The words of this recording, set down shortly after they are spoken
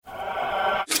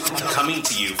coming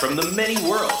to you from the many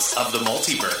worlds of the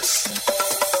multiverse.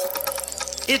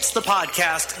 It's the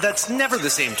podcast that's never the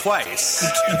same twice,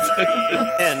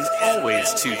 and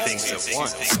always two things at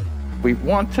once. We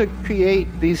want to create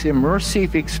these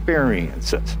immersive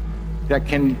experiences that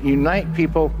can unite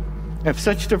people of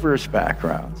such diverse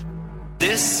backgrounds.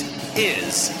 This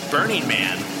is Burning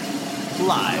Man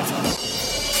Live.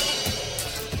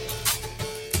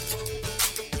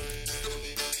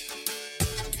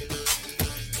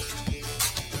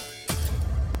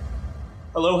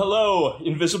 Hello, hello,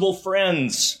 invisible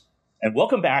friends, and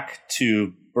welcome back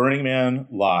to Burning Man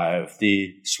Live,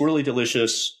 the swirly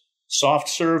delicious soft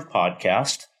serve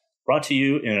podcast brought to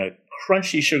you in a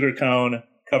crunchy sugar cone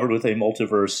covered with a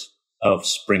multiverse of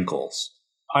sprinkles.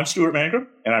 I'm Stuart Mangrum,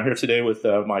 and I'm here today with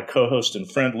my co-host and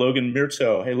friend Logan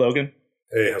Mirto. Hey, Logan.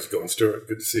 Hey, how's it going, Stuart?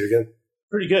 Good to see you again.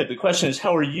 Pretty good. The question is,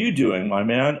 how are you doing, my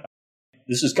man?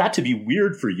 This has got to be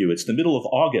weird for you. It's the middle of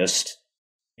August,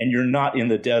 and you're not in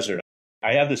the desert.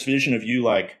 I have this vision of you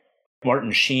like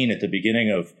Martin Sheen at the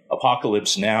beginning of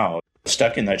Apocalypse Now,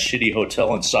 stuck in that shitty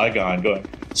hotel in Saigon going,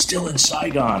 still in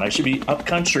Saigon, I should be up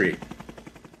country.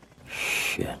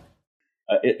 Shit.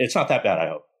 It's not that bad, I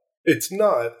hope. It's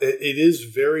not. It is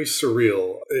very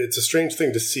surreal. It's a strange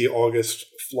thing to see August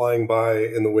flying by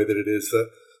in the way that it is.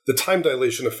 The time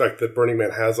dilation effect that Burning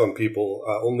Man has on people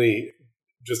only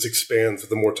just expands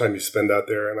the more time you spend out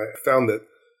there. And I found that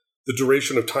the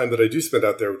duration of time that I do spend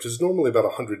out there, which is normally about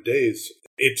 100 days,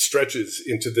 it stretches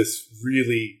into this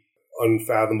really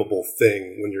unfathomable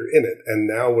thing when you're in it. And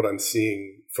now what I'm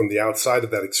seeing from the outside of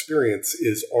that experience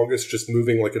is August just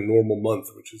moving like a normal month,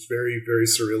 which is very, very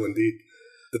surreal indeed.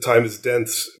 The time is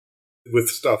dense with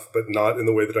stuff, but not in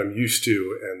the way that I'm used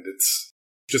to. And it's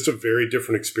just a very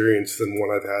different experience than one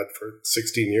I've had for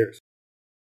 16 years.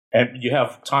 And you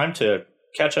have time to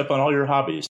catch up on all your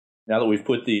hobbies. Now that we've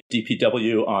put the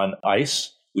DPW on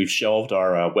ice, we've shelved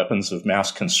our weapons of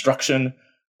mass construction.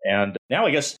 And now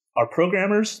I guess our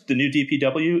programmers, the new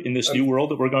DPW in this new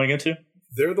world that we're going into?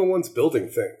 They're the ones building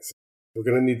things. We're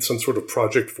going to need some sort of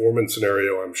Project Foreman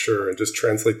scenario, I'm sure, and just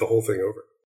translate the whole thing over.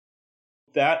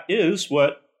 That is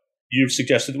what you've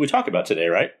suggested that we talk about today,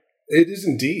 right? It is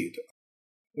indeed.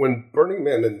 When Burning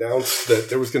Man announced that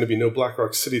there was going to be no Black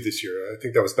Rock City this year, I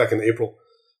think that was back in April,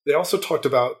 they also talked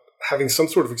about having some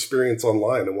sort of experience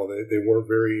online. And while they weren't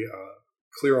very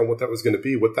clear on what that was going to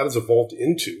be, what that has evolved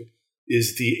into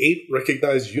is the 8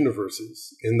 recognized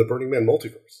universes in the Burning Man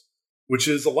multiverse, which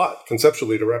is a lot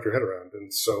conceptually to wrap your head around.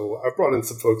 And so I've brought in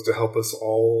some folks to help us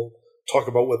all talk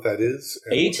about what that is.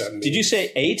 And 8? What that means. Did you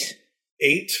say 8?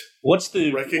 8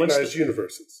 recognized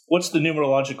universes. What's the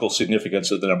numerological significance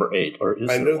of the number 8? Or is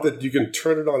I know that you can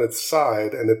turn it on its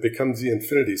side and it becomes the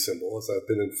infinity symbol, as I've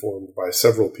been informed by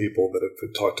several people that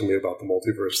have talked to me about the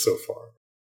multiverse so far.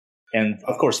 And,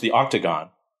 of course, the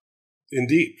octagon.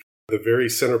 Indeed. The very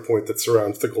center point that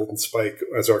surrounds the golden spike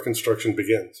as our construction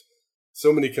begins.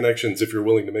 So many connections if you're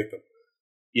willing to make them.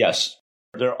 Yes.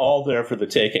 They're all there for the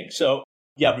taking. So,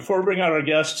 yeah, before we bring out our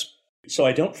guests, so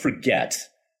I don't forget,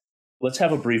 let's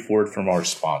have a brief word from our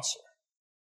sponsor.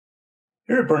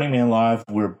 Here at Burning Man Live,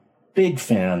 we're big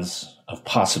fans of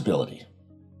possibility.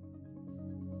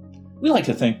 We like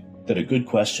to think that a good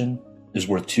question is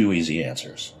worth 2 easy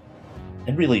answers.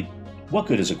 And really, what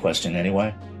good is a question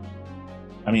anyway?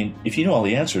 I mean, if you know all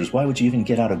the answers, why would you even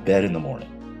get out of bed in the morning?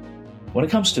 When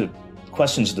it comes to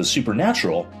questions of the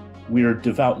supernatural, we're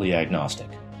devoutly agnostic.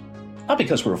 Not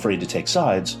because we're afraid to take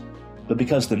sides, but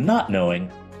because the not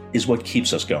knowing is what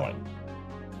keeps us going.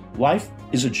 Life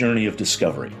is a journey of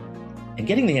discovery, and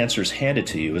getting the answers handed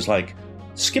to you is like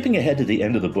skipping ahead to the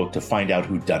end of the book to find out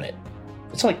who done it.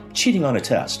 It's like cheating on a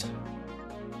test.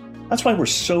 That's why we're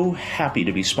so happy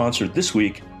to be sponsored this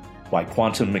week by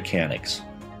Quantum Mechanics.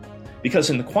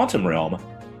 Because in the quantum realm,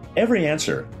 every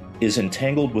answer is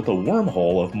entangled with a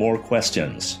wormhole of more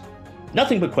questions.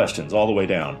 Nothing but questions all the way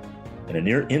down, and a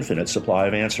near infinite supply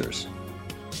of answers.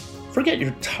 Forget your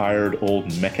tired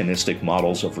old mechanistic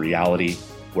models of reality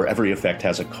where every effect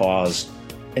has a cause,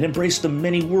 and embrace the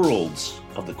many worlds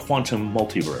of the quantum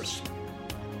multiverse.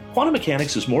 Quantum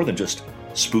mechanics is more than just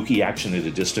spooky action at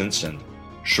a distance and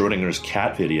Schrodinger's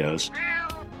cat videos.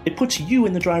 It puts you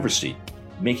in the driver's seat,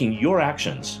 making your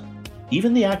actions,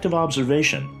 even the act of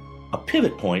observation, a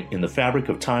pivot point in the fabric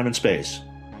of time and space.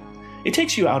 It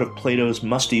takes you out of Plato's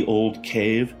musty old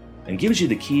cave and gives you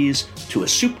the keys to a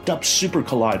souped-up super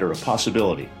collider of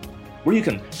possibility, where you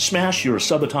can smash your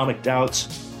subatomic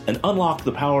doubts and unlock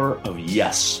the power of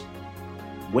yes.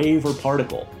 Wave or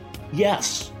particle,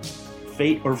 yes.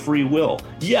 Fate or free will,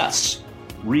 yes.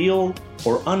 Real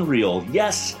or unreal,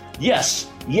 yes, yes,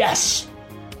 yes.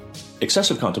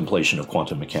 Excessive contemplation of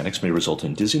quantum mechanics may result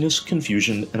in dizziness,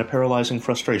 confusion, and a paralyzing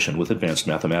frustration with advanced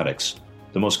mathematics.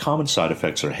 The most common side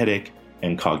effects are headache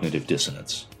and cognitive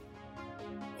dissonance.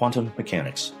 Quantum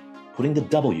mechanics, putting the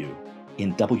W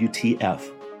in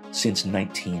WTF since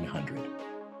 1900.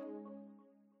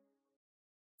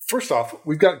 First off,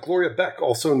 we've got Gloria Beck,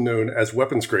 also known as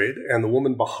Weapons Grade, and the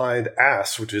woman behind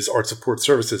ASS, which is Art Support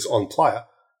Services on Playa.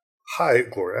 Hi,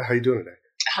 Gloria. How are you doing today?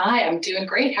 Hi, I'm doing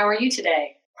great. How are you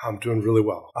today? I'm doing really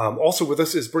well. Also with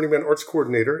us is Burning Man Arts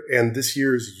Coordinator and this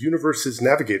year's Universes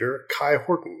Navigator, Kai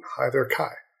Horton. Hi there,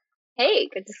 Kai. Hey,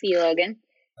 good to see you, Logan.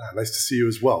 Nice to see you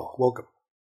as well. Welcome.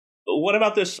 What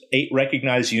about this 8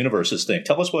 recognized universes thing?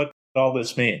 Tell us what all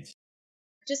this means.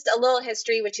 Just a little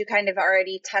history, which you kind of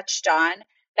already touched on.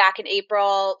 Back in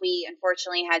April, we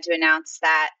unfortunately had to announce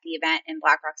that the event in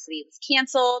Black Rock City was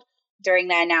canceled. During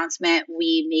that announcement,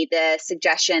 we made the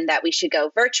suggestion that we should go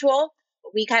virtual.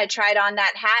 We kind of tried on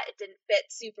that hat. It didn't fit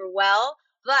super well,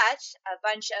 but a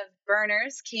bunch of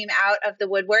burners came out of the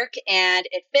woodwork and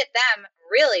it fit them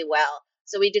really well.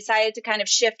 So we decided to kind of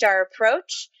shift our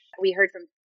approach. We heard from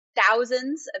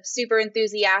thousands of super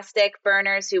enthusiastic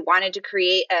burners who wanted to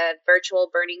create a virtual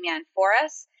Burning Man for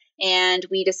us. And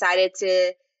we decided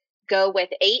to go with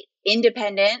 8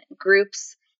 independent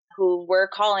groups who we're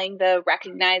calling the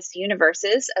recognized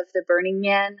universes of the Burning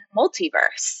Man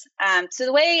multiverse. So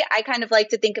the way I kind of like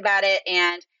to think about it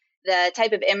and the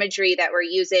type of imagery that we're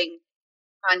using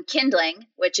on Kindling,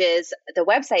 which is the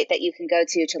website that you can go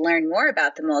to learn more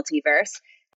about the multiverse,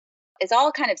 is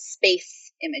all kind of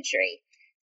space imagery.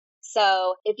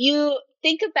 So if you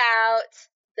think about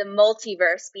the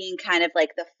multiverse being kind of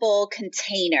like the full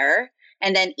container,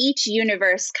 and then each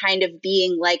universe kind of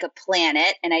being like a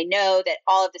planet. And I know that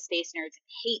all of the space nerds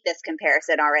hate this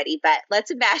comparison already, but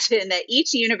let's imagine that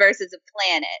each universe is a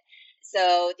planet.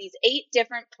 So these 8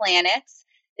 different planets,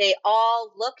 they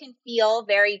all look and feel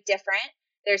very different.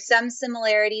 There's some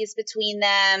similarities between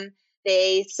them.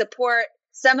 They support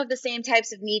some of the same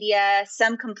types of media,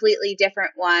 some completely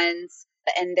different ones.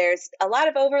 And there's a lot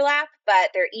of overlap, but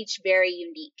they're each very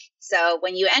unique. So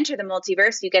when you enter the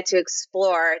multiverse, you get to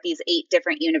explore these 8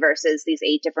 different universes, these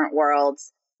 8 different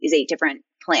worlds, these 8 different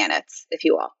planets, if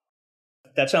you will.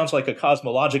 That sounds like a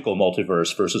cosmological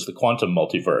multiverse versus the quantum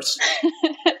multiverse.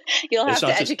 You'll have to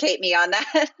educate me on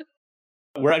that.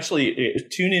 We're actually,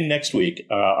 tune in next week.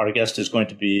 Our guest is going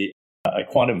to be a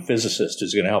quantum physicist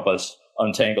who's going to help us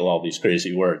untangle all these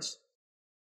crazy words.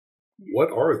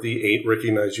 What are the 8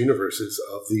 recognized universes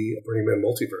of the Burning Man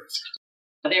multiverse?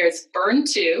 There's Burn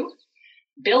 2,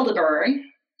 Build-A-Burn,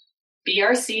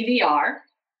 BRCVR,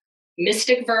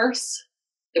 Mysticverse,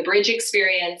 The Bridge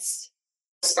Experience,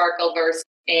 Sparkleverse,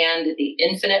 and the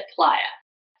Infinite Playa.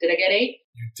 Did I get 8?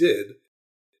 You did.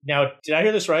 Now, did I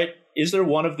hear this right? Is there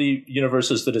one of the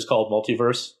universes that is called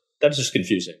multiverse? That's just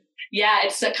confusing. Yeah,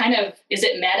 it's a kind of, is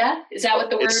it meta? Is that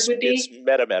what the word would be? It's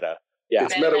meta. Yeah.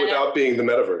 It's meta without being the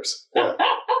metaverse. Yeah.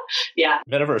 Yeah.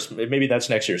 Metaverse. Maybe that's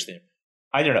next year's theme.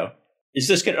 I don't know.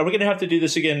 Are we going to have to do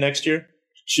this again next year?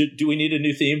 Do we need a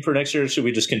new theme for next year, or should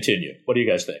we just continue? What do you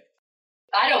guys think?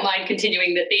 I don't mind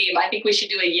continuing the theme. I think we should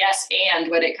do a yes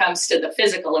and when it comes to the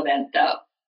physical event, though.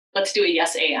 Let's do a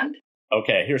yes and.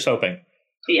 Okay, here's hoping.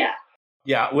 Yeah.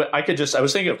 Yeah, I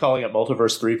was thinking of calling it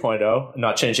Multiverse 3.0,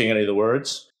 not changing any of the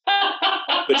words.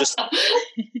 But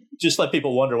just let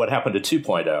people wonder what happened to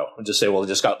 2.0 and just say, well, it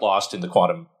just got lost in the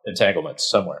quantum entanglements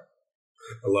somewhere.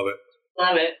 I love it.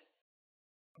 Love it.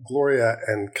 Gloria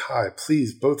and Kai,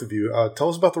 please, both of you, tell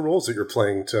us about the roles that you're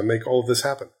playing to make all of this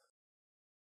happen.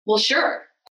 Well, sure.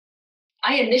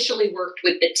 I initially worked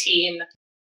with the team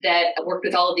that worked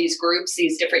with all of these groups,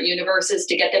 these different universes,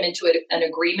 to get them into an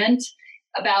agreement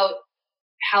about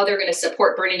how they're going to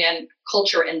support Burning Man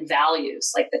culture and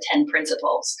values, like the 10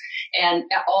 principles. And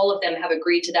all of them have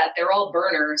agreed to that. They're all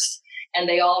burners, and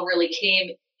they all really came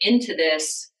into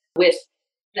this with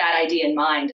that idea in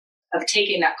mind of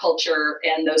taking that culture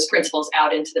and those principles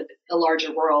out into the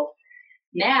larger world.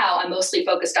 Now I'm mostly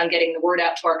focused on getting the word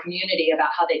out to our community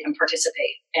about how they can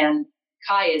participate, and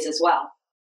Kai is as well.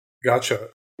 Gotcha.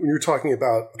 When you're talking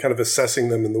about kind of assessing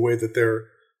them in the way that they're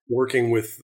working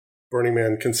with Burning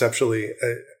Man conceptually,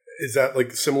 is that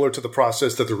like similar to the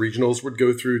process that the regionals would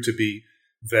go through to be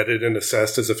vetted and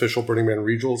assessed as official Burning Man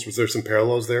regionals? Was there some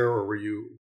parallels there, or were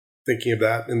you thinking of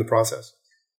that in the process?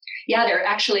 Yeah, there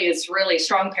actually is really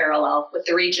strong parallel with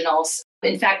the regionals.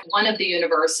 In fact, one of the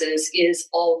universes is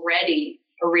already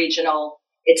a regional.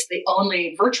 It's the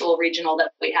only virtual regional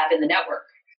that we have in the network.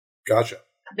 Gotcha.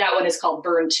 That one is called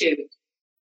Burn 2.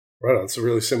 Right on. It's a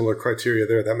really similar criteria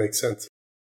there. That makes sense.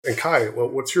 And Kai,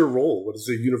 what's your role? What is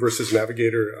the Universes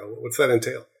Navigator? What's that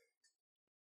entail?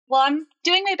 Well, I'm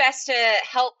doing my best to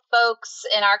help folks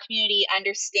in our community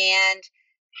understand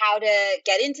how to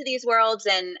get into these worlds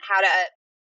and how to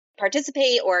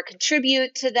participate or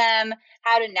contribute to them,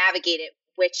 how to navigate it,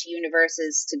 which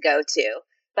universes to go to.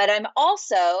 But I'm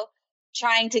also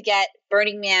trying to get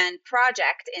Burning Man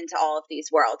Project into all of these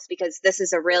worlds, because this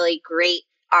is a really great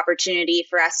opportunity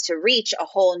for us to reach a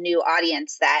whole new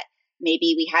audience that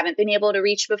maybe we haven't been able to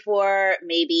reach before.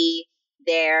 Maybe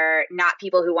they're not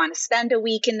people who want to spend a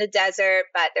week in the desert,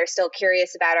 but they're still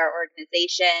curious about our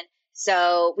organization.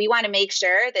 So we want to make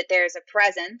sure that there's a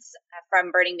presence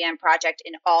from Burning Man Project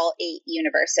in all 8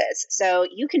 universes. So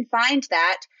you can find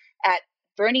that at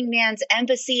Burning Man's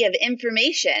Embassy of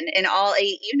Information in all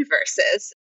 8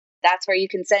 universes. That's where you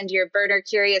can send your burner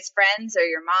curious friends or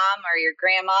your mom or your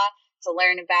grandma to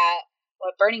learn about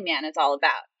what Burning Man is all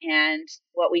about and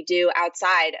what we do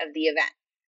outside of the event.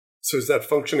 So is that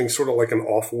functioning sort of like an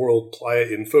off-world Playa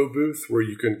info booth where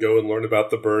you can go and learn about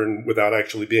the burn without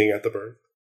actually being at the burn?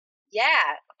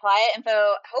 Yeah, Playa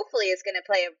Info hopefully is going to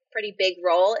play a pretty big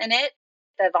role in it.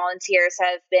 The volunteers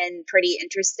have been pretty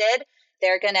interested.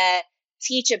 They're going to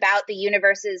teach about the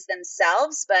universes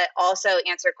themselves, but also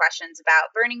answer questions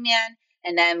about Burning Man.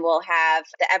 And then we'll have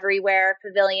the Everywhere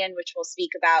Pavilion, which will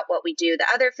speak about what we do the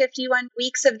other 51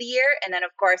 weeks of the year. And then, of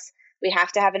course, we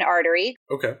have to have an artery.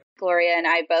 Okay. Gloria and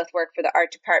I both work for the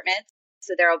art department.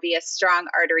 So there will be a strong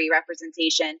artery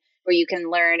representation where you can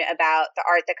learn about the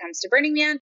art that comes to Burning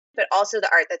Man, but also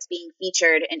the art that's being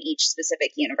featured in each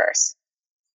specific universe.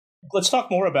 Let's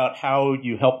talk more about how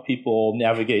you help people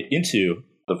navigate into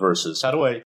the verses. How do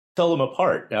I tell them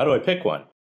apart? How do I pick one?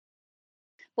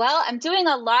 Well, I'm doing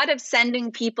a lot of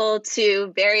sending people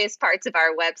to various parts of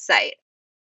our website.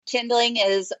 Kindling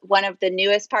is one of the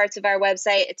newest parts of our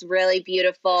website. It's really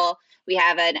beautiful. We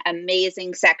have an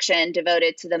amazing section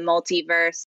devoted to the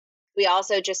multiverse. We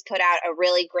also just put out a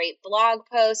really great blog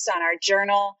post on our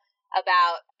journal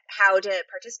about how to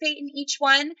participate in each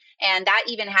one. And that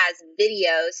even has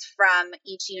videos from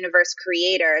each universe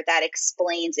creator that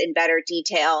explains in better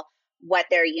detail what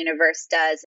their universe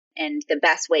does and the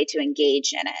best way to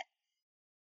engage in it.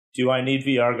 Do I need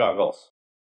VR goggles?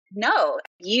 No,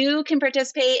 you can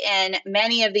participate in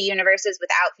many of the universes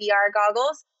without VR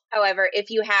goggles. However, if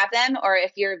you have them or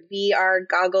if you're VR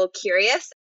goggle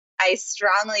curious, I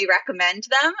strongly recommend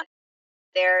them.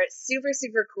 They're super,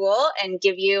 super cool and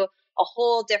give you a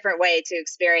whole different way to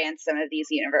experience some of these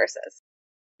universes.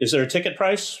 Is there a ticket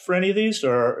price for any of these,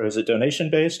 or is it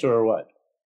donation-based, or what?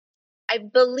 I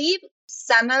believe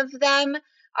some of them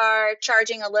are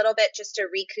charging a little bit just to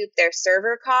recoup their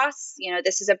server costs. You know,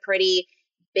 this is a pretty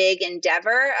big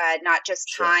endeavor, not just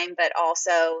Sure. time, but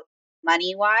also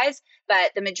money-wise.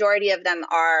 But the majority of them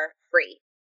are free.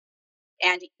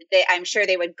 And I'm sure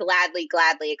they would gladly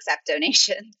accept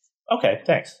donations. Okay,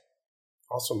 thanks.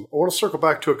 Awesome. I want to circle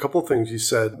back to a couple of things you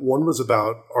said. One was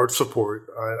about art support.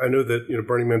 I know that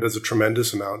Burning Man does a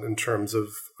tremendous amount in terms of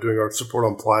doing art support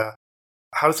on Playa.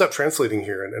 How is that translating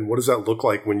here? And what does that look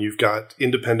like when you've got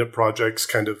independent projects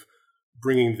kind of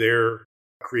bringing their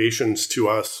creations to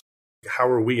us? How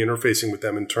are we interfacing with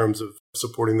them in terms of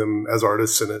supporting them as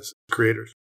artists and as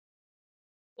creators?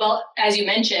 Well, as you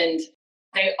mentioned,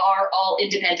 they are all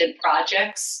independent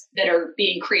projects that are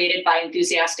being created by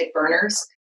enthusiastic burners.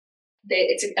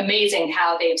 It's amazing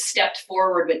how they've stepped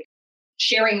forward with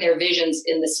sharing their visions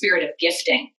in the spirit of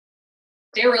gifting.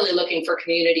 They're really looking for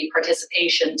community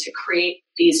participation to create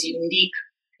these unique,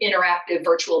 interactive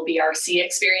virtual BRC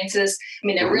experiences. I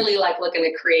mean, they're really looking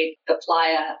to create the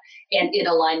Playa and in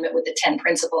alignment with the 10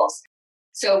 principles.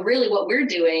 So really what we're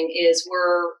doing is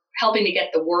we're helping to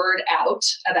get the word out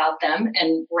about them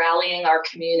and rallying our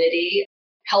community,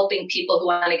 helping people who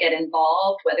want to get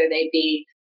involved, whether they be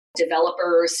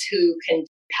developers who can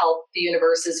help the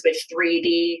universes with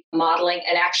 3D modeling,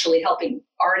 and actually helping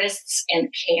artists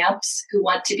and camps who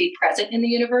want to be present in the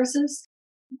universes.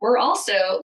 We're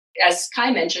also, as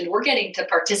Kai mentioned, we're getting to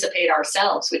participate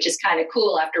ourselves, which is kind of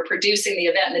cool. After producing the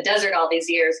event in the desert all these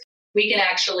years, we can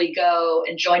actually go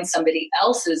and join somebody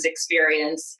else's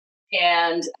experience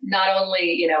and not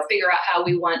only, figure out how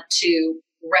we want to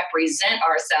represent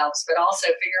ourselves, but also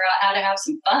figure out how to have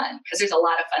some fun, because there's a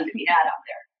lot of fun to be had out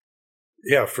there.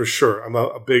 Yeah, for sure. I'm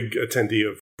a big attendee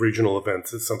of regional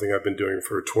events. It's something I've been doing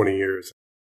for 20 years.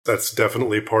 That's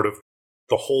definitely part of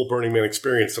the whole Burning Man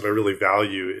experience that I really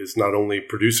value, is not only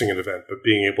producing an event, but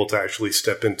being able to actually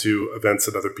step into events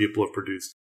that other people have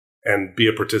produced and be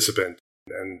a participant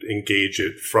and engage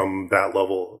it from that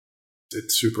level.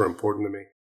 It's super important to me.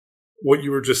 What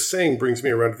you were just saying brings me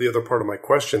around to the other part of my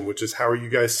question, which is how are you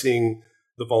guys seeing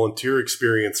the volunteer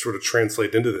experience sort of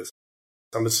translate into this?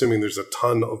 I'm assuming there's a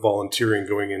ton of volunteering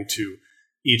going into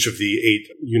each of the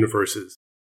 8 universes.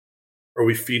 Are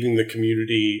we feeding the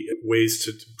community ways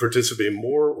to participate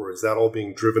more, or is that all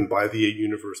being driven by the 8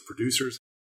 universe producers?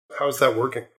 How is that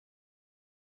working?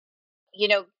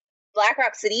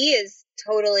 BlackRock City is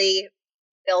totally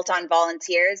built on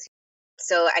volunteers.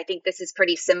 So I think this is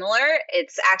pretty similar.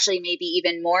 It's actually maybe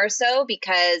even more so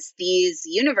because these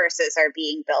universes are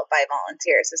being built by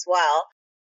volunteers as well.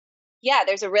 Yeah,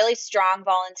 there's a really strong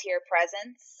volunteer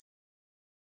presence.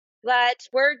 But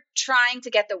we're trying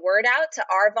to get the word out to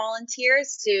our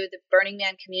volunteers, to the Burning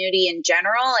Man community in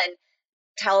general, and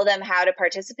tell them how to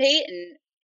participate. And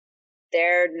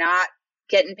they're not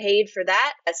getting paid for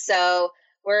that. So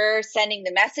we're sending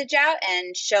the message out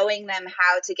and showing them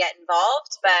how to get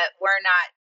involved, but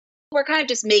we're kind of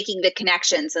just making the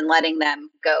connections and letting them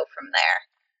go from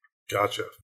there. Gotcha.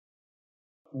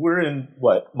 We're in,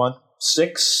 month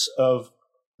 6 of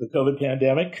the COVID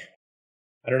pandemic?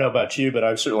 I don't know about you, but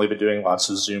I've certainly been doing lots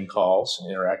of Zoom calls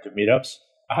and interactive meetups.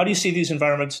 How do you see these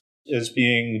environments as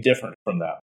being different from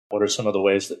that? What are some of the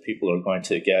ways that people are going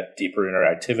to get deeper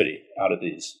interactivity out of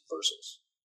these verses?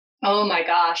 Oh my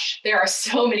gosh, there are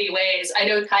so many ways. I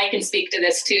know Kai can speak to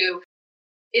this too.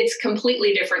 It's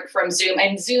completely different from Zoom.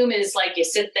 And Zoom is like you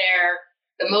sit there,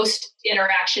 the most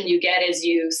interaction you get is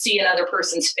you see another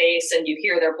person's face and you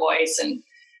hear their voice. And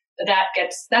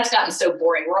that's gotten so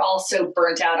boring. We're all so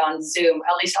burnt out on Zoom.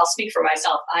 At least I'll speak for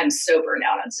myself. I'm so burnt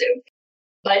out on Zoom.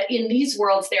 But in these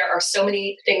worlds, there are so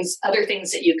many other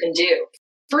things that you can do.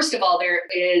 First of all, there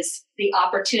is the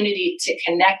opportunity to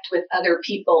connect with other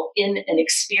people in an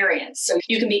experience. So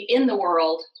you can be in the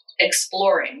world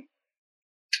exploring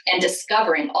and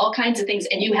discovering all kinds of things.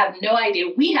 And you have no idea,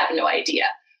 we have no idea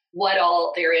what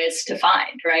all there is to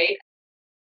find, right?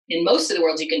 In most of the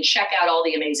worlds, you can check out all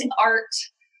the amazing art.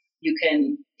 You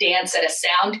can dance at a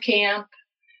sound camp.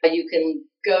 You can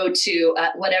go to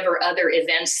whatever other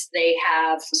events they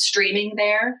have streaming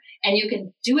there, and you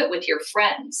can do it with your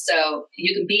friends. So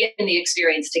you can be in the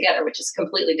experience together, which is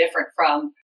completely different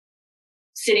from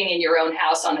sitting in your own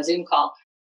house on a Zoom call.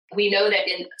 We know that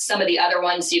in some of the other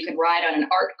ones, you can ride on an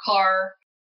art car,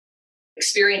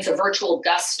 experience a virtual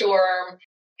dust storm,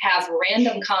 have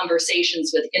random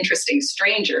conversations with interesting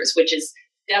strangers, which is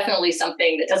definitely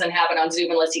something that doesn't happen on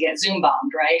Zoom unless you get Zoom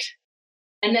bombed, right?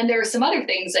 And then there are some other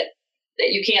things that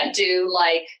you can't do,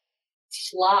 like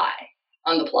fly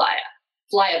on the playa,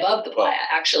 fly above the playa,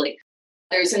 actually.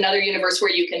 There's another universe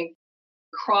where you can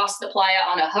cross the playa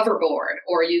on a hoverboard,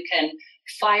 or you can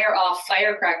fire off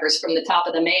firecrackers from the top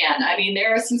of the man. I mean,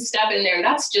 there is some stuff in there.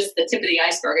 That's just the tip of the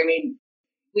iceberg. I mean,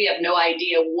 we have no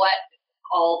idea what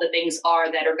all the things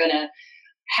are that are going to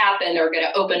happen or going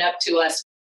to open up to us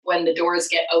when the doors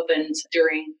get opened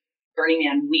during Burning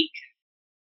Man week.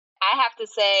 I have to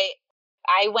say,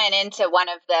 I went into one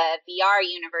of the VR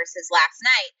universes last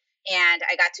night and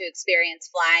I got to experience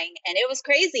flying, and it was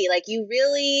crazy. Like,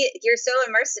 you're so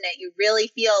immersed in it, you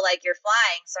really feel like you're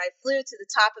flying. So I flew to the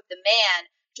top of the man,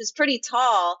 which was pretty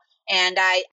tall, and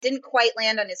I didn't quite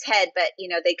land on his head, but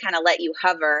they kind of let you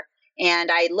hover.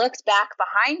 And I looked back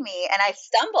behind me and I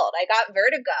stumbled. I got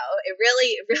vertigo. It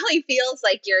really feels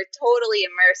like you're totally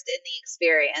immersed in the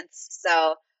experience.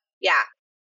 So yeah,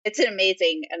 it's an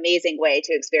amazing, amazing way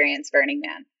to experience Burning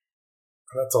Man.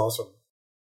 That's awesome.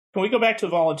 Can we go back to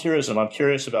volunteerism? I'm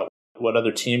curious about what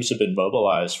other teams have been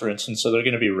mobilized. For instance, are there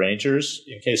going to be rangers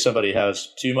in case somebody has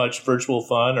too much virtual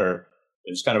fun or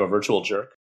is kind of a virtual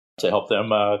jerk to help them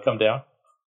come down?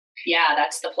 Yeah,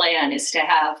 that's the plan, is to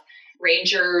have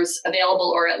rangers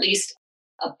available, or at least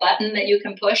a button that you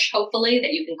can push, hopefully,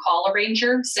 that you can call a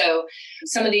ranger. So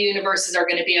some of the universes are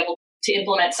going to be able to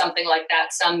implement something like that.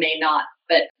 Some may not,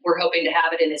 but we're hoping to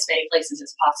have it in as many places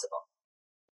as possible.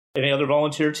 Any other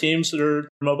volunteer teams that are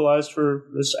mobilized for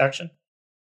this action?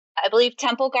 I believe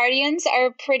Temple Guardians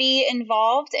are pretty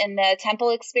involved in the temple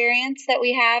experience that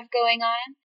we have going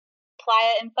on.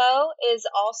 Playa Info is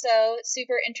also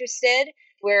super interested.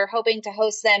 We're hoping to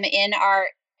host them in our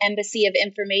Embassy of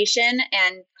Information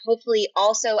and hopefully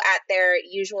also at their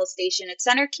usual station at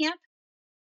Center Camp.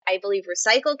 I believe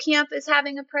Recycle Camp is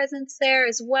having a presence there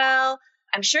as well.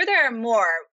 I'm sure there are more.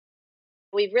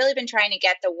 We've really been trying to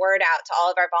get the word out to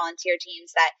all of our volunteer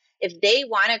teams that if they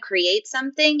want to create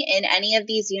something in any of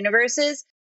these universes,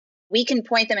 we can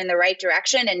point them in the right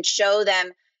direction and show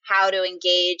them how to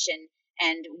engage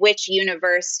and which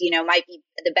universe, might be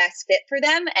the best fit for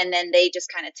them. And then they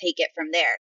just kind of take it from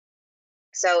there.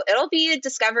 So it'll be a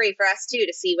discovery for us too,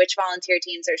 to see which volunteer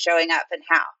teams are showing up and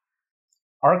how.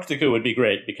 Arctica would be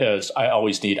great because I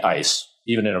always need ice,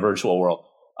 even in a virtual world.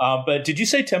 But did you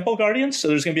say Temple Guardians? So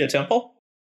there's going to be a temple?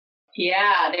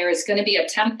 Yeah, there is going to be a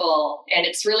temple, and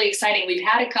it's really exciting. We've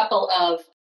had a couple of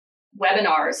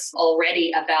webinars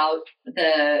already about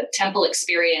the temple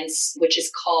experience, which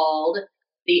is called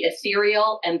the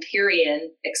Ethereal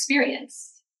Empyrean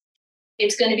Experience.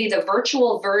 It's going to be the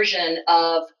virtual version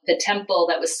of the temple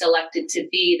that was selected to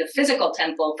be the physical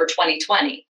temple for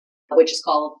 2020, which is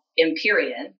called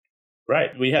Empyrean.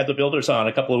 Right. We had the builders on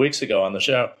a couple of weeks ago on the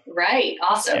show. Right.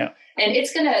 Awesome. Yeah. And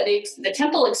it's going to, the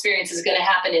temple experience is going to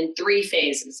happen in 3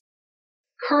 phases.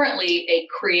 Currently, a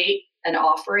create an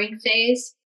offering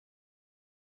phase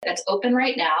that's open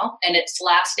right now, and it's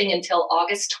lasting until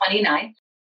August 29th,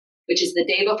 which is the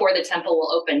day before the temple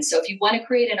will open. So if you want to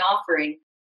create an offering,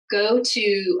 go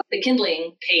to the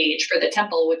Kindling page for the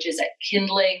temple, which is at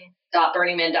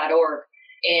kindling.burningman.org,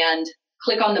 and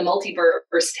click on the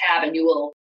Multiverse tab, and you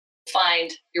will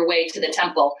find your way to the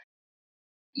temple.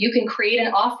 You can create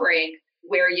an offering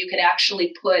where you can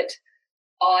actually put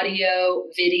audio,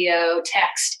 video,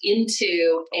 text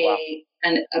into a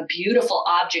beautiful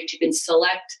object. You can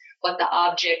select what the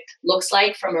object looks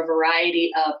like from a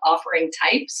variety of offering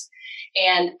types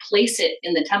and place it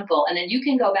in the temple. And then you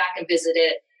can go back and visit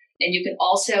it. And you can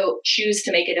also choose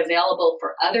to make it available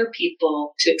for other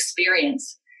people to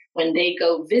experience when they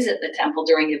go visit the temple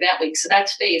during event week. So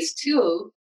that's phase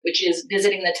 2, which is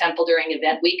visiting the temple during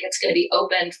event week. It's going to be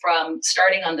open from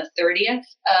starting on the 30th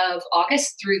of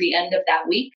August through the end of that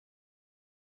week.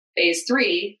 Phase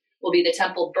 3 will be the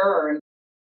temple burn.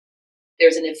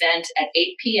 There's an event at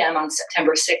 8 p.m. on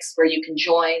September 6th where you can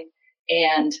join,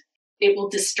 and it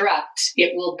will destruct,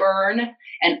 it will burn,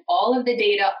 and all of the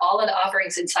data, all of the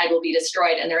offerings inside will be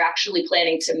destroyed. And they're actually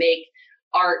planning to make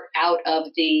art out of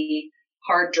the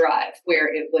hard drive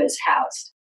where it was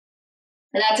housed.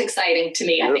 And that's exciting to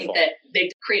me. Beautiful. I think that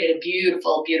they've created a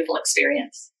beautiful, beautiful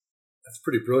experience. That's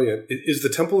pretty brilliant. Is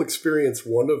the temple experience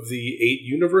one of the 8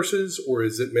 universes, or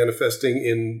is it manifesting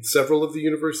in several of the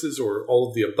universes, or all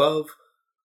of the above?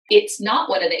 It's not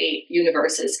one of the 8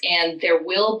 universes, and there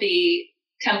will be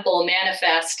temple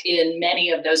manifest in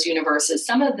many of those universes.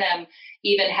 Some of them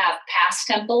even have past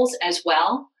temples as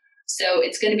well. So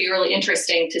it's going to be really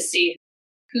interesting to see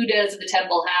who does the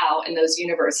temple how in those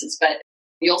universes. But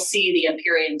you'll see the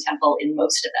Empyrean temple in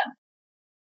most of them.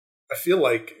 I feel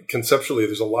like conceptually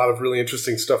there's a lot of really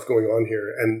interesting stuff going on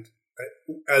here. And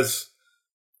as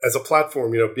a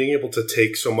platform, being able to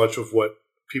take so much of what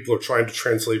people are trying to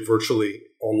translate virtually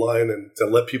online and to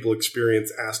let people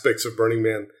experience aspects of Burning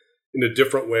Man in a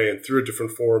different way and through a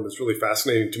different form is really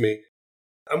fascinating to me.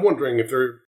 I'm wondering if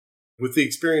with the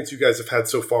experience you guys have had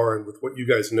so far and with what you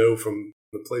guys know from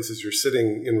the places you're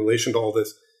sitting in relation to all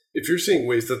this, if you're seeing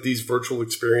ways that these virtual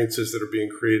experiences that are being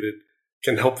created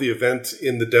can help the event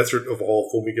in the desert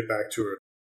evolve when we get back to it,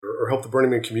 or help the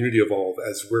Burning Man community evolve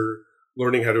as we're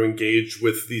learning how to engage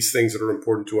with these things that are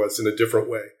important to us in a different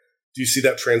way. Do you see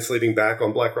that translating back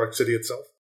on Black Rock City itself?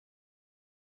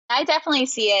 I definitely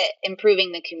see it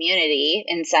improving the community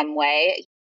in some way.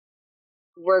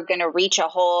 We're going to reach a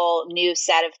whole new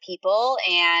set of people,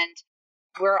 and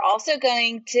we're also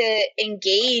going to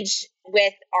engage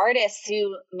with artists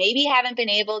who maybe haven't been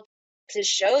able to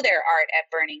show their art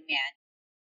at Burning Man.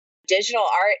 Digital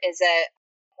art is a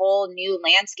whole new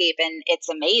landscape, and it's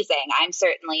amazing. I'm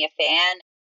certainly a fan.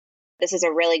 This is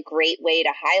a really great way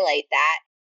to highlight that.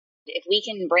 If we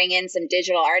can bring in some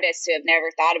digital artists who have never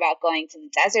thought about going to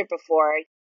the desert before,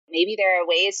 maybe there are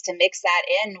ways to mix that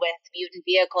in with mutant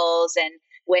vehicles and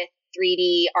with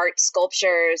 3D art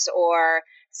sculptures or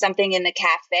something in the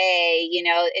cafe.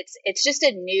 It's just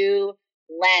a new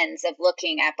lens of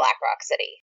looking at Black Rock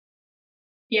City.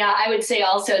 Yeah, I would say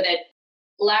also that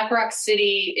Black Rock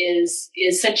City is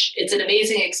it's an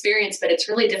amazing experience, but it's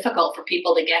really difficult for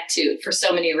people to get to for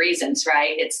so many reasons,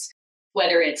 right?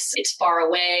 Whether it's far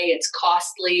away, it's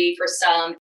costly for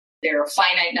some. There are a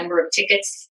finite number of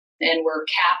tickets, and we're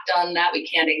capped on that. We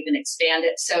can't even expand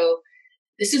it. So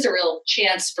this is a real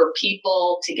chance for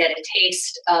people to get a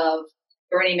taste of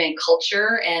Burning Man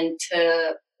culture and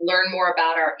to learn more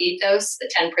about our ethos,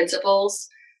 the 10 principles.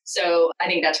 So I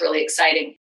think that's really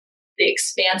exciting. The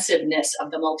expansiveness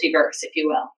of the multiverse, if you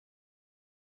will.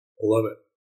 I love it.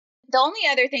 The only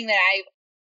other thing that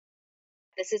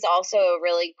this is also a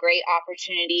really great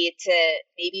opportunity to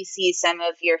maybe see some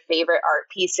of your favorite art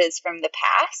pieces from the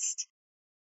past.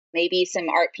 Maybe some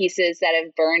art pieces that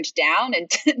have burned down and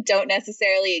don't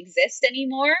necessarily exist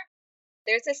anymore.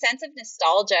 There's a sense of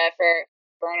nostalgia for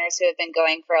burners who have been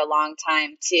going for a long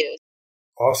time, too.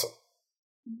 Awesome.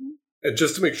 Mm-hmm. And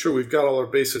just to make sure we've got all our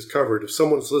bases covered, if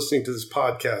someone's listening to this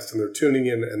podcast and they're tuning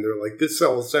in and they're like, this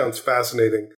all sounds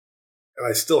fascinating, and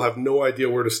I still have no idea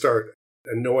where to start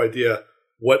and no idea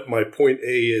what my point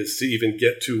A is to even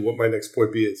get to what my next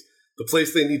point B is. The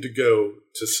place they need to go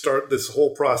to start this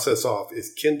whole process off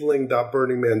is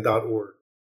kindling.burningman.org.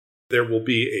 There will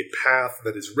be a path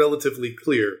that is relatively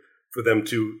clear for them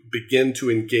to begin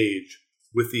to engage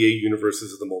with the 8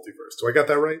 universes of the multiverse. Do I got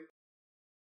that right?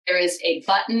 There is a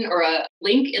button or a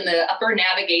link in the upper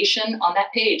navigation on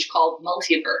that page called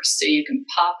Multiverse. So you can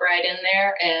pop right in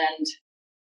there and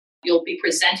you'll be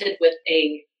presented with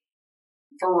a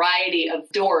variety of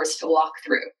doors to walk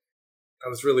through. I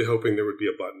was really hoping there would be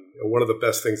a button. One of the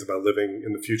best things about living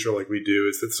in the future like we do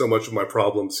is that so much of my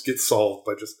problems get solved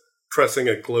by just pressing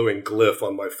a glowing glyph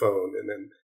on my phone. And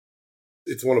then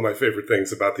it's one of my favorite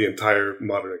things about the entire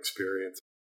modern experience.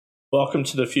 Welcome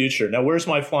to the future. Now, where's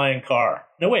my flying car?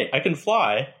 No, wait, I can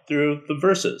fly through the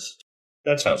verses.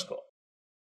 That sounds cool.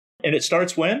 And it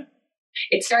starts when?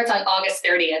 It starts on August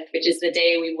 30th, which is the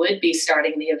day we would be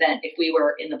starting the event if we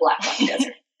were in the Black Rock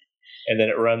Desert. And then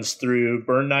it runs through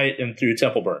Burn Night and through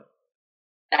Temple Burn.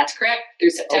 That's correct.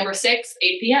 Through September 6th,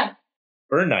 8 p.m.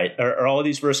 Burn Night. Are all of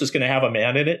these verses going to have a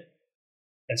man in it?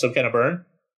 And some kind of burn?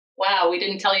 Wow, we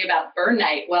didn't tell you about Burn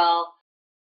Night. Well,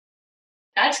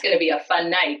 that's going to be a fun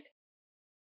night.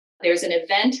 There's an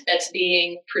event that's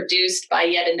being produced by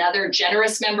yet another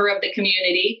generous member of the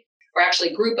community, or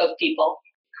actually group of people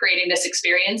creating this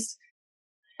experience.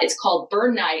 It's called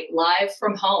Burn Night Live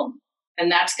from Home.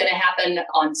 And that's going to happen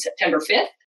on September 5th.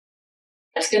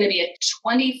 That's going to be a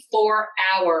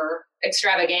 24-hour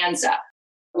extravaganza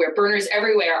where burners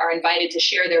everywhere are invited to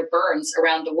share their burns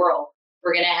around the world.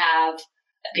 We're going to have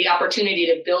the opportunity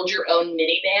to build your own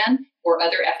minivan or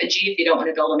other effigy if you don't want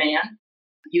to build a man.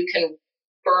 You can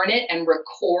burn it and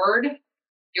record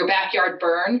your backyard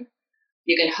burn.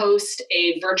 You can host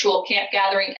a virtual camp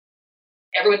gathering.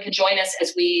 Everyone can join us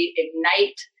as we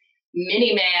ignite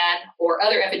Miniman or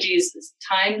other effigies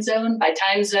time zone by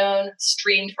time zone,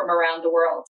 streamed from around the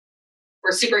world.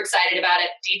 We're super excited about it.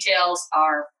 Details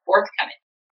are forthcoming.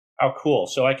 How cool.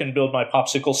 So I can build my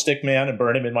popsicle stick man and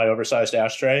burn him in my oversized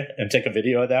ashtray and take a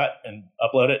video of that and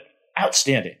upload it.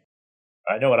 Outstanding.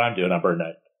 I know what I'm doing on Burn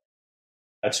Night.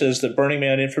 It says that Burning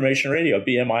Man Information Radio,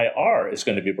 BMIR, is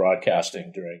going to be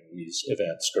broadcasting during these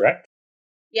events, correct?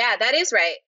 Yeah, that is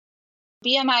right.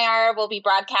 BMIR will be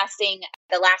broadcasting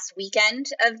the last weekend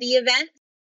of the event.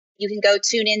 You can go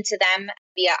tune into them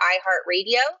via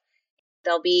iHeartRadio.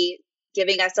 They'll be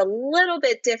giving us a little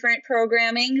bit different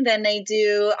programming than they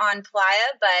do on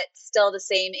Playa, but still the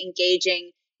same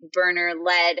engaging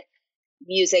burner-led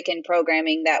music and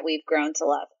programming that we've grown to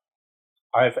love.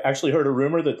 I've actually heard a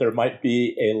rumor that there might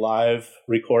be a live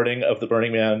recording of the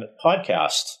Burning Man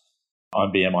podcast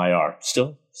on BMIR.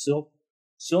 Still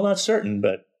not certain,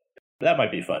 but that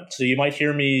might be fun. So you might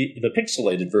hear me, the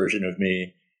pixelated version of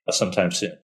me, sometime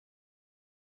soon.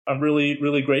 I'm really,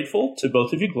 really grateful to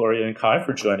both of you, Gloria and Kai,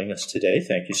 for joining us today.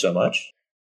 Thank you so much.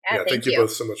 Yeah, thank you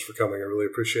both so much for coming. I really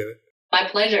appreciate it. My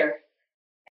pleasure.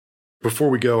 Before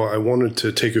we go, I wanted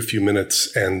to take a few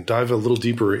minutes and dive a little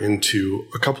deeper into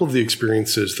a couple of the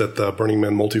experiences that the Burning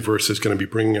Man Multiverse is going to be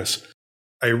bringing us.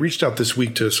 I reached out this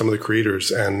week to some of the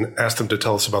creators and asked them to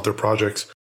tell us about their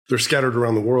projects. They're scattered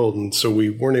around the world, and so we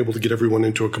weren't able to get everyone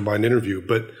into a combined interview.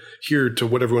 But here, to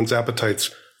what everyone's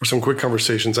appetites, were some quick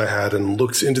conversations I had and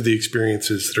looks into the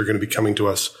experiences that are going to be coming to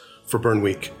us for Burn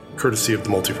Week, courtesy of the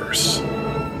Multiverse.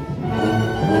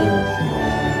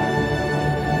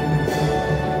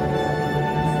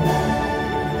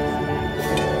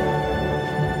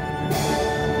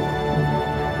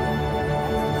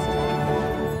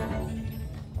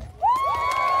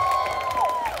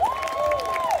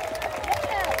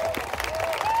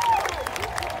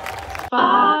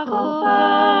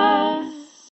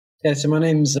 Yeah, so my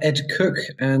name's Ed Cook,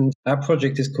 and our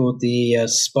project is called the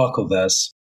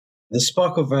Sparkleverse. The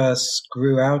Sparkleverse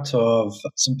grew out of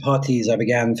some parties I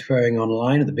began throwing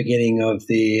online at the beginning of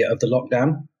the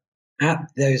lockdown. At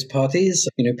those parties,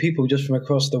 people just from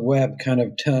across the web kind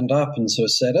of turned up and sort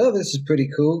of said, "Oh, this is pretty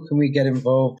cool. Can we get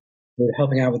involved with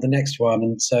helping out with the next one?"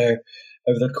 And so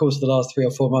over the course of the last 3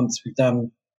 or 4 months, we've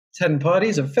done 10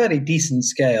 parties of fairly decent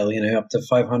scale, up to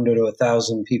 500 or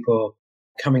 1,000 people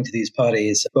coming to these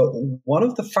parties. But one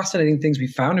of the fascinating things we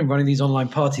found in running these online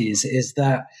parties is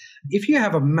that if you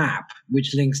have a map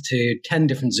which links to 10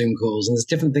 different Zoom calls and there's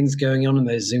different things going on in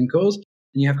those Zoom calls,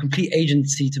 and you have complete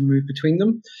agency to move between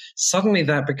them, suddenly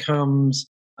that becomes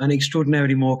an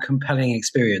extraordinarily more compelling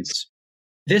experience.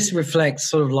 This reflects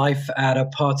sort of life at a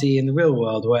party in the real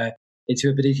world, where it's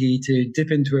your ability to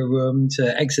dip into a room,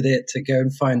 to exit it, to go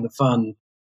and find the fun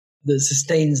that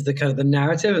sustains the kind of the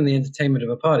narrative and the entertainment of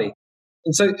a party.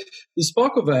 And so the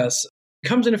Sparkleverse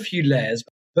comes in a few layers,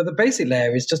 but the basic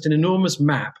layer is just an enormous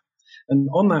map And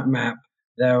on that map,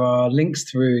 there are links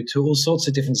through to all sorts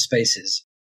of different spaces.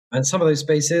 And some of those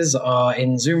spaces are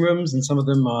in Zoom rooms, and some of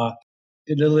them are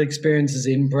little experiences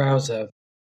in browser.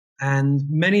 And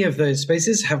many of those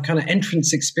spaces have kind of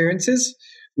entrance experiences,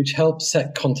 which help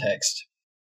set context.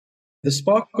 The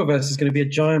Sparkleverse is going to be a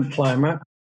giant player map.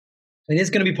 It is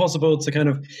going to be possible to kind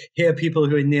of hear people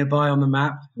who are nearby on the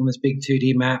map, on this big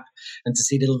 2D map, and to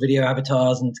see little video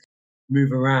avatars and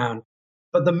move around.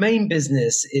 But the main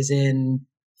business is in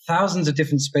thousands of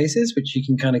different spaces, which you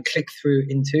can kind of click through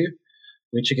into,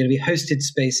 which are going to be hosted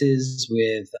spaces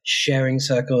with sharing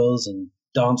circles and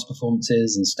dance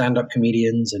performances and stand-up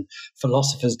comedians and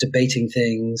philosophers debating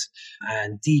things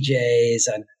and DJs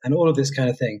and all of this kind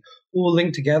of thing, all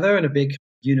linked together in a big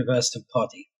universe of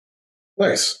party.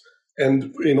 Nice.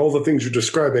 And in all the things you're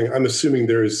describing, I'm assuming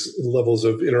there's levels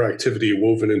of interactivity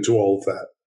woven into all of that.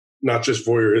 Not just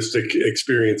voyeuristic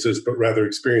experiences, but rather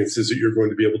experiences that you're going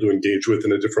to be able to engage with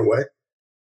in a different way?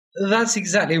 That's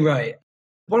exactly right.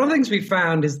 One of the things we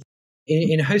found is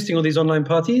in hosting all these online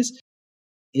parties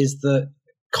is that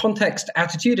context,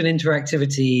 attitude, and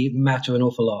interactivity matter an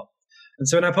awful lot. And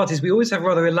so in our parties, we always have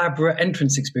rather elaborate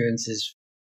entrance experiences.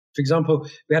 For example,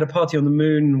 we had a party on the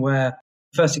moon where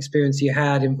the first experience you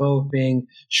had involved being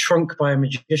shrunk by a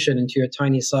magician into your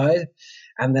tiny size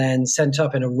and then sent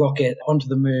up in a rocket onto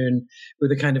the moon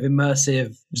with a kind of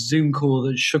immersive Zoom call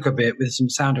that shook a bit with some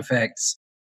sound effects.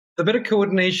 A bit of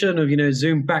coordination of,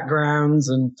 Zoom backgrounds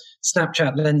and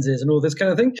Snapchat lenses and all this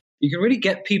kind of thing. You can really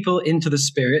get people into the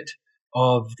spirit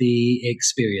of the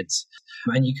experience.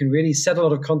 And you can really set a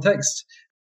lot of context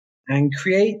and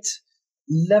create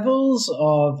levels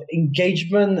of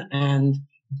engagement and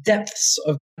depths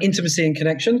of intimacy and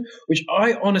connection, which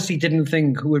I honestly didn't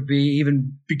think would be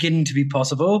even begin to be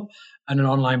possible at an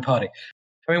online party.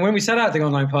 I mean, when we set out the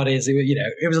online parties, it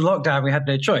was a lockdown. We had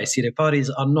no choice. Parties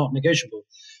are not negotiable.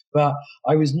 But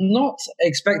I was not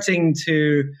expecting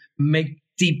to make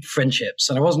deep friendships,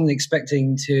 and I wasn't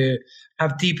expecting to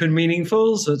have deep and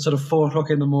meaningfuls at sort of 4:00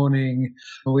 in the morning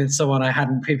with someone I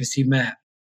hadn't previously met.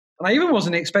 And I even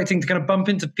wasn't expecting to kind of bump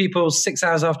into people 6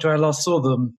 hours after I last saw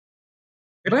them.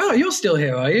 Like, oh, you're still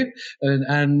here, are you?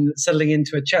 And settling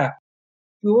into a chat.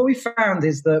 Well, what we found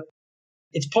is that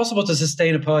it's possible to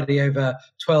sustain a party over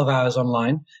 12 hours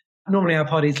online. Normally our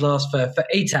parties last for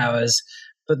 8 hours,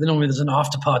 but then normally there's an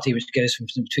after party which goes from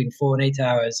between 4 and 8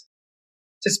 hours.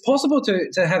 So it's possible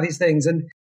to have these things, and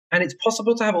it's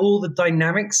possible to have all the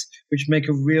dynamics which make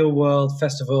a real world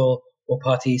festival or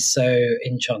party so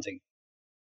enchanting.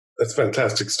 That's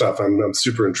fantastic stuff. I'm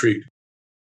super intrigued.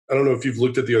 I don't know if you've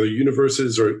looked at the other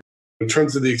universes, or in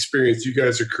terms of the experience you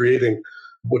guys are creating,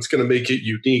 what's going to make it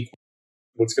unique?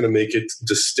 What's going to make it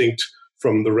distinct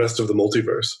from the rest of the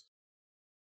multiverse?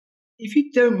 If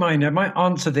you don't mind, I might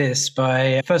answer this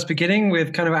by first beginning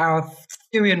with kind of our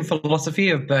theory and philosophy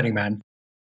of Burning Man,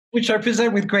 which I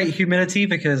present with great humility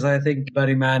because I think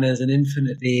Burning Man is an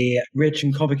infinitely rich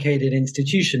and complicated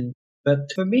institution. But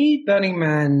for me, Burning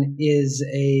Man is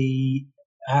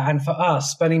and for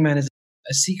us, Burning Man is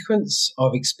a sequence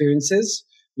of experiences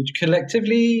which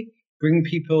collectively bring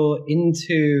people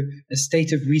into a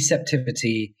state of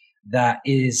receptivity that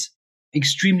is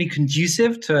extremely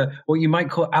conducive to what you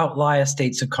might call outlier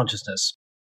states of consciousness.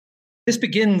 This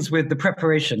begins with the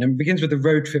preparation and begins with the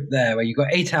road trip there, where you've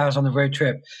got 8 hours on the road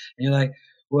trip, and you're like,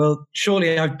 well,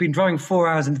 surely I've been driving 4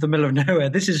 hours into the middle of nowhere.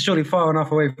 This is surely far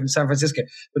enough away from San Francisco.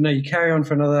 But no, you carry on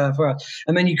for another 4 hours.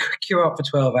 And then you queue up for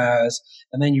 12 hours,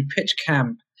 and then you pitch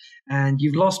camp, and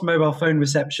you've lost mobile phone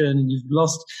reception, and you've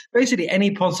lost basically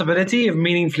any possibility of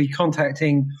meaningfully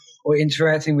contacting or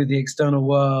interacting with the external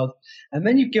world. And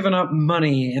then you've given up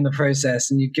money in the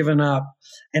process, and you've given up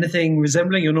anything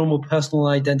resembling your normal personal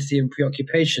identity and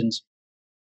preoccupations.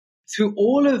 Through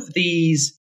all of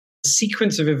these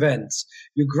sequence of events,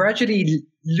 you're gradually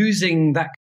losing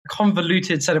that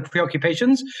convoluted set of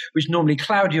preoccupations, which normally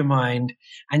cloud your mind,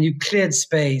 and you've cleared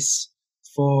space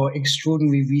for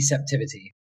extraordinary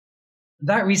receptivity.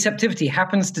 That receptivity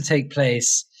happens to take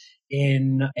place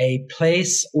in a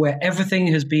place where everything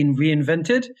has been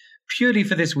reinvented purely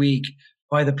for this week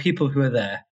by the people who are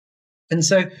there. And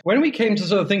so when we came to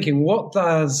sort of thinking, what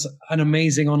does an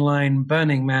amazing online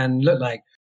Burning Man look like?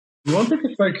 We wanted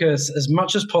to focus as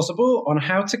much as possible on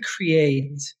how to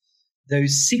create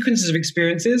those sequences of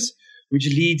experiences which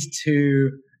lead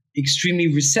to extremely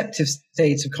receptive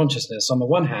states of consciousness on the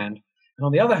one hand. And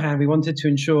on the other hand, we wanted to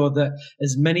ensure that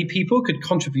as many people could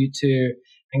contribute to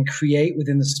and create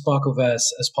within the Sparkleverse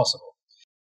as possible.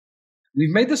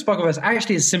 We've made the Sparkleverse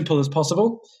actually as simple as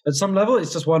possible. At some level,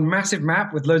 it's just one massive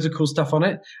map with loads of cool stuff on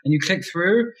it. And you click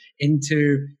through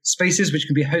into spaces which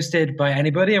can be hosted by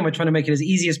anybody. And we're trying to make it as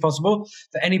easy as possible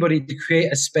for anybody to create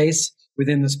a space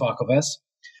within the Sparkleverse.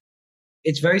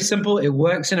 It's very simple. It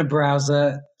works in a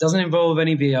browser, doesn't involve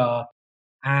any VR.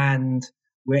 And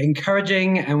we're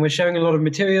encouraging and we're showing a lot of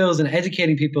materials and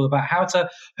educating people about how to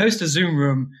host a Zoom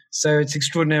room so it's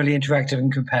extraordinarily interactive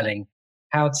and compelling.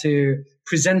 How to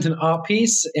present an art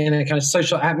piece in a kind of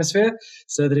social atmosphere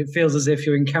so that it feels as if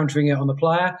you're encountering it on the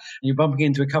playa and you're bumping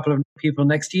into a couple of people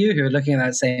next to you who are looking at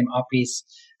that same art piece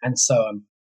and so on.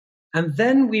 And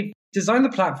then we've designed the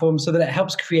platform so that it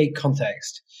helps create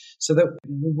context. So that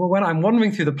when I'm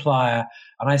wandering through the playa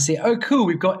and I see, oh, cool,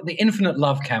 we've got the Infinite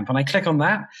Love Camp, and I click on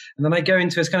that, and then I go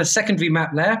into this kind of secondary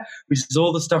map layer, which is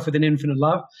all the stuff within Infinite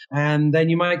Love. And then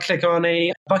you might click on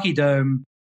a Bucky Dome,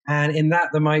 and in that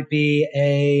there might be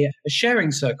a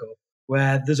sharing circle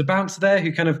where there's a bouncer there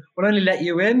who kind of will only let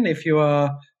you in if you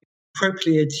are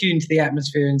appropriately attuned to the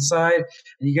atmosphere inside.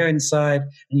 And you go inside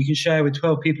and you can share with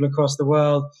 12 people across the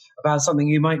world about something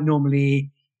you might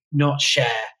normally not share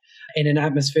in an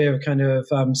atmosphere of kind of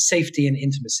safety and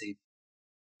intimacy.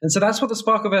 And so that's what the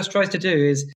Sparkleverse tries to do,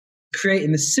 is create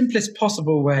in the simplest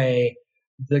possible way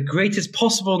the greatest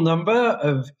possible number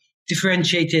of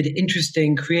differentiated,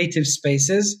 interesting, creative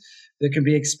spaces that can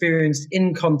be experienced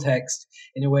in context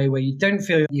in a way where you don't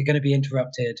feel you're going to be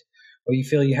interrupted, or you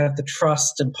feel you have the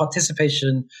trust and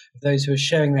participation of those who are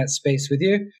sharing that space with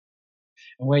you,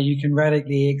 and where you can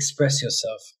radically express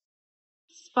yourself.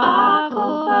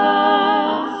 Sparkleverse.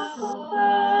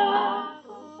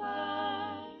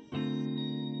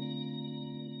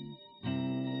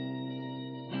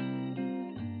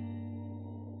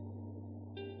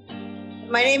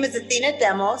 My name is Athena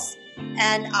Demos,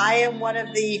 and I am one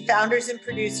of the founders and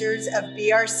producers of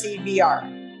BRC VR.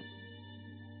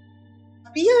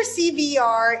 BRC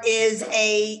VR is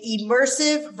a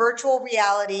immersive virtual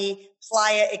reality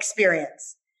playa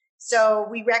experience. So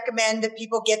we recommend that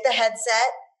people get the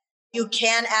headset. You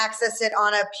can access it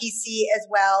on a PC as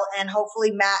well, and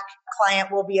hopefully Mac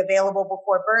client will be available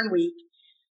before Burn Week.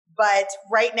 But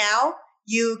right now,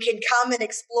 you can come and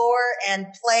explore and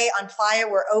play on Playa.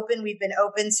 We're open. We've been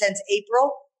open since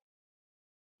April.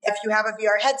 If you have a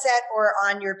VR headset or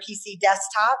on your PC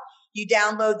desktop, you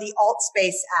download the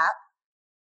AltSpace app,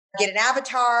 get an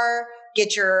avatar,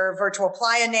 get your virtual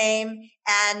Playa name,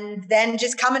 and then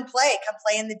just come and play. Come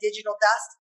play in the digital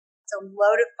dust. It's a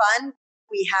load of fun.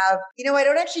 We have, I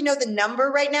don't actually know the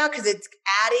number right now because it's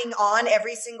adding on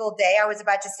every single day. I was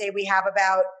about to say we have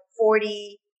about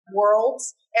 40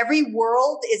 worlds. Every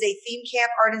world is a theme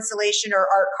camp, art installation, or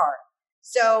art card.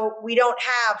 So we don't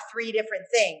have 3 different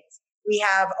things. We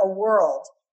have a world.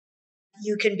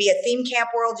 You can be a theme camp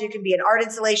world. You can be an art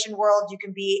installation world. You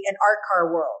can be an art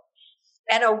car world.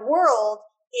 And a world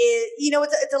is,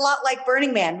 it's a lot like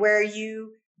Burning Man, where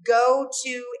you go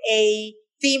to a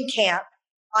theme camp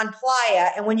on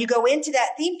Playa. And when you go into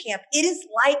that theme camp, it is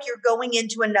like you're going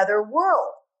into another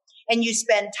world. And you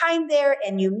spend time there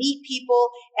and you meet people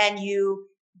and you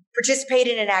participate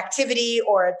in an activity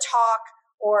or a talk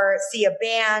or see a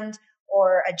band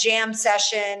or a jam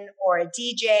session or a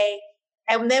DJ.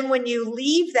 And then when you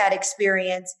leave that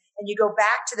experience and you go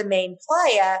back to the main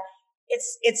playa,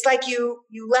 it's like you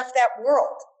left that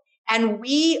world. And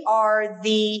we are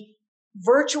the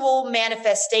virtual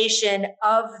manifestation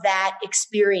of that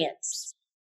experience.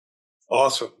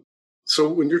 Awesome. So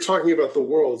when you're talking about the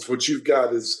worlds, what you've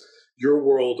got is your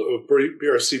world of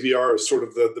BRC VR is sort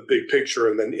of the big picture.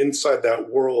 And then inside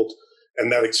that world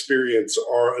and that experience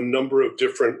are a number of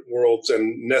different worlds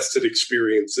and nested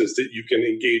experiences that you can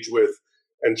engage with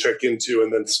and check into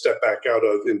and then step back out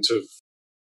of into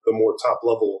the more top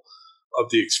level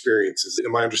of the experiences.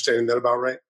 Am I understanding that about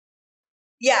right?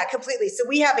 Yeah, completely. So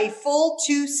we have a full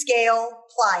 2-scale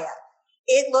playa.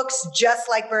 It looks just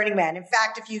like Burning Man. In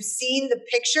fact, if you've seen the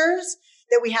pictures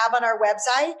that we have on our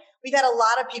website, we've had a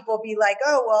lot of people be like,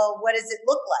 oh, well, what does it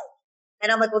look like?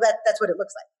 And I'm like, well, that's what it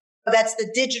looks like. That's the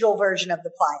digital version of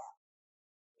the playa.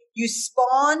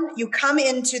 You come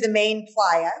into the main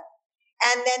playa,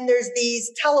 and then there's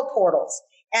these teleportals,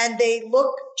 and they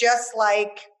look just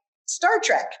like Star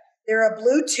Trek. They're a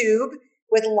blue tube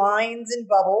with lines and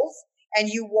bubbles, and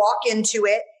you walk into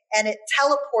it, and it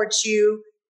teleports you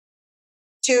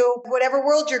to whatever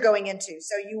world you're going into.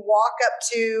 So you walk up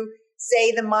to,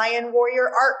 say, the Mayan warrior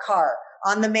art car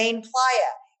on the main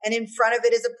playa, and in front of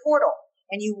it is a portal.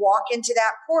 And you walk into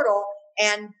that portal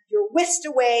and you're whisked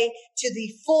away to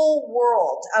the full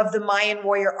world of the Mayan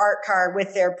warrior art car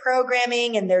with their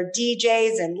programming and their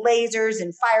DJs and lasers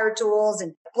and fire tools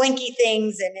and blinky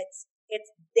things. And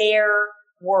their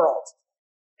world.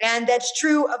 And that's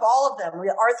true of all of them.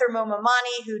 Arthur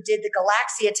Momomani, who did the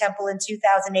Galaxia Temple in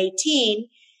 2018,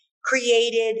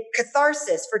 created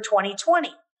Catharsis for 2020.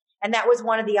 And that was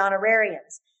one of the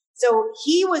honorariums. So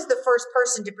he was the first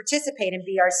person to participate in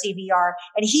BRCVR,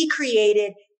 and he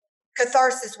created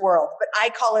Catharsis World, but I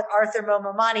call it Arthur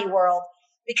Momomani World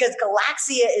because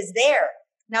Galaxia is there.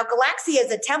 Now, Galaxia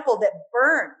is a temple that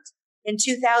burned in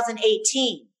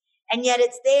 2018, and yet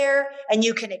it's there, and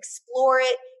you can explore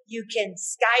it. You can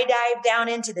skydive down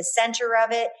into the center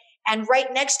of it, and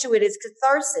right next to it is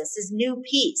Catharsis, his new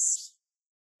piece.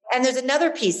 And there's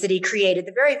another piece that he created,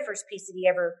 the very first piece that he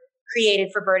ever created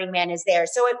for Burning Man is there.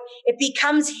 So it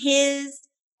becomes his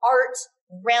art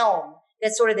realm.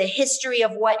 That's sort of the history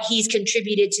of what he's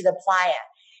contributed to the playa.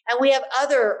 And we have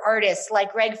other artists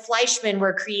like Greg Fleischman.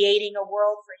 We're creating a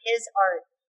world for his art.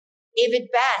 David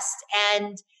Best.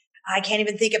 And I can't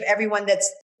even think of everyone that's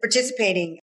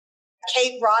participating.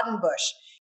 Kate Rodenbush.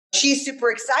 She's super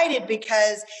excited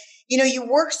because, you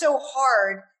work so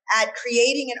hard at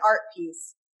creating an art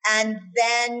piece and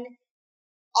then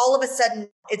all of a sudden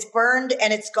it's burned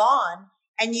and it's gone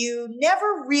and you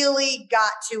never really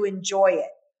got to enjoy it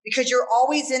because you're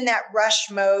always in that rush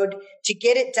mode to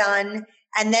get it done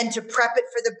and then to prep it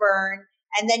for the burn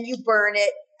and then you burn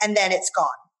it and then it's gone.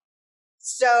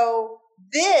 So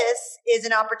this is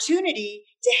an opportunity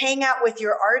to hang out with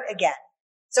your art again.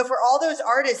 So for all those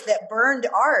artists that burned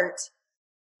art,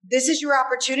 this is your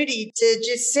opportunity to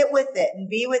just sit with it and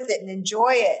be with it and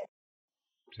enjoy it.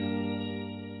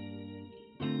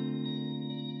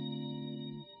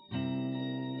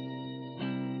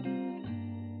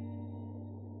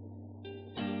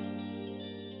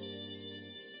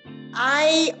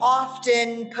 I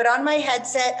often put on my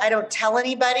headset. I don't tell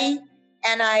anybody.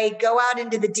 And I go out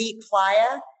into the deep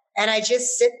playa and I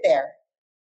just sit there.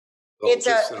 It's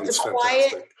a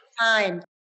quiet time.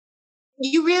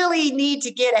 You really need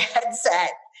to get a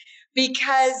headset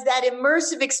because that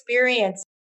immersive experience,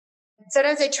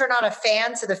 sometimes I turn on a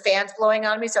fan so the fan's blowing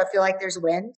on me so I feel like there's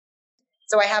wind.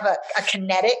 So I have a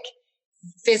kinetic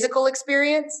physical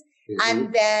experience. Mm-hmm.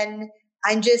 And then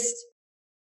I'm just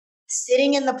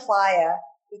sitting in the playa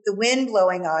with the wind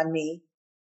blowing on me.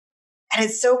 And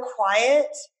it's so quiet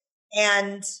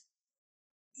and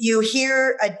you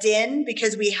hear a din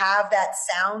because we have that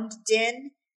sound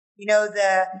din. You have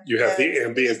the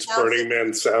ambient Burning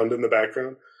Man sound in the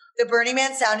background. The Burning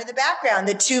Man sound in the background,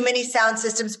 the too many sound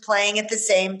systems playing at the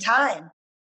same time.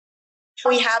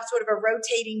 We have sort of a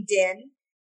rotating din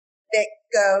that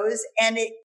goes and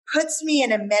it puts me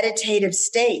in a meditative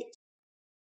state.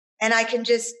 And I can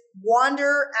just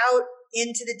wander out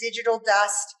into the digital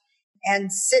dust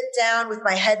and sit down with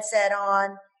my headset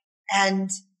on. And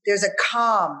there's a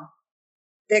calm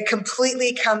that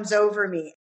completely comes over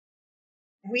me.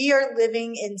 We are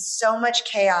living in so much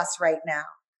chaos right now.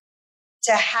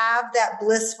 To have that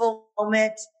blissful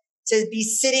moment, to be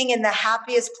sitting in the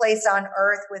happiest place on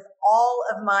earth with all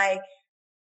of my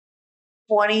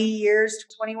 21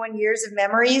 years of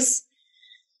memories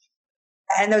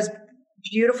and those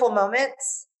beautiful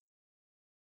moments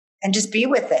and just be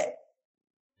with it.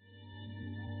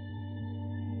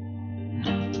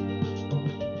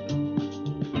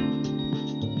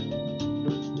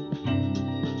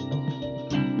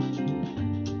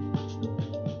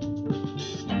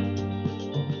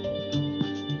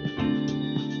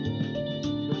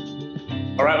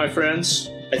 All right, my friends,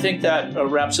 I think that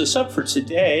wraps us up for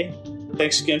today.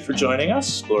 Thanks again for joining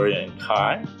us, Gloria and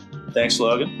Kai. Thanks,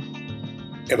 Logan.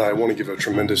 And I want to give a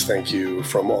tremendous thank you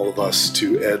from all of us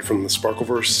to Ed from the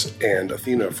Sparkleverse and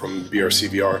Athena from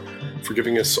BRCVR for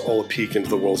giving us all a peek into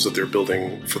the worlds that they're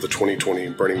building for the 2020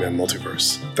 Burning Man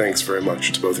multiverse. Thanks very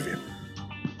much to both of you.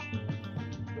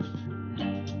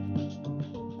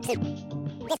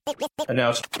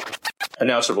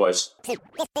 Announcer voice.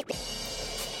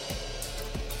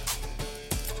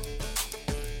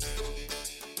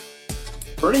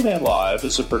 Burning Man Live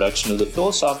is a production of the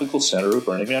Philosophical Center of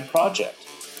Burning Man Project.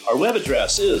 Our web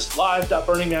address is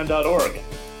live.burningman.org.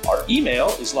 Our email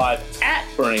is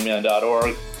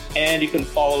live@burningman.org, and you can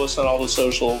follow us on all the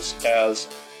socials as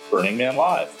Burning Man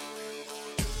Live.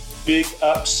 Big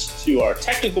ups to our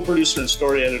technical producer and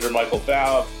story editor, Michael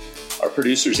Baub, our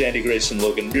producers, Andy Grace and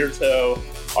Logan Mirto,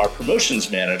 our promotions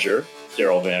manager,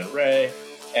 Daryl Van Ray,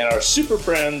 and our super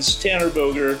friends, Tanner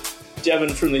Boger,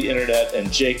 Devin from the internet,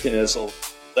 and Jake Knizzle.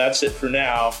 That's it for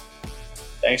now.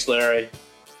 Thanks, Larry.